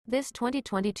This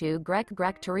 2022 Grech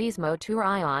GRECH Turismo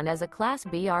Tour-ION is a Class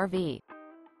B RV.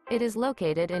 It is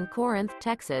located in Corinth,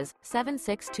 Texas,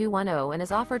 76210 and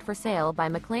is offered for sale by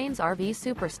McClain's RV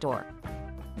Superstore.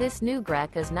 This new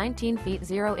Grech is 19 feet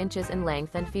 0 inches in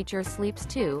length and features sleeps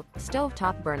 2,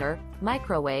 stovetop burner,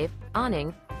 microwave,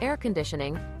 awning, air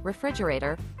conditioning,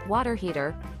 refrigerator, water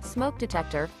heater, smoke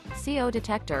detector, CO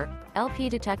detector, LP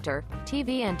detector,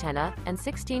 TV antenna, and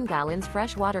 16 gallons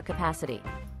fresh water capacity.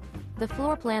 The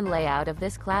floor plan layout of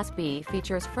this Class B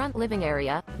features front living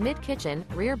area, mid-kitchen,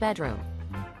 rear bedroom.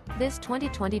 This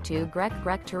 2022 Grech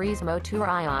GRECH Turismo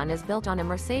Tour-ION is built on a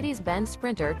Mercedes-Benz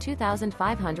Sprinter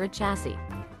 2500 chassis.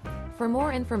 For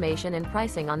more information and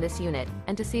pricing on this unit,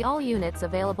 and to see all units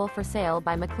available for sale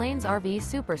by McClain's RV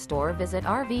Superstore, visit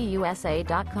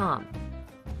RVUSA.com.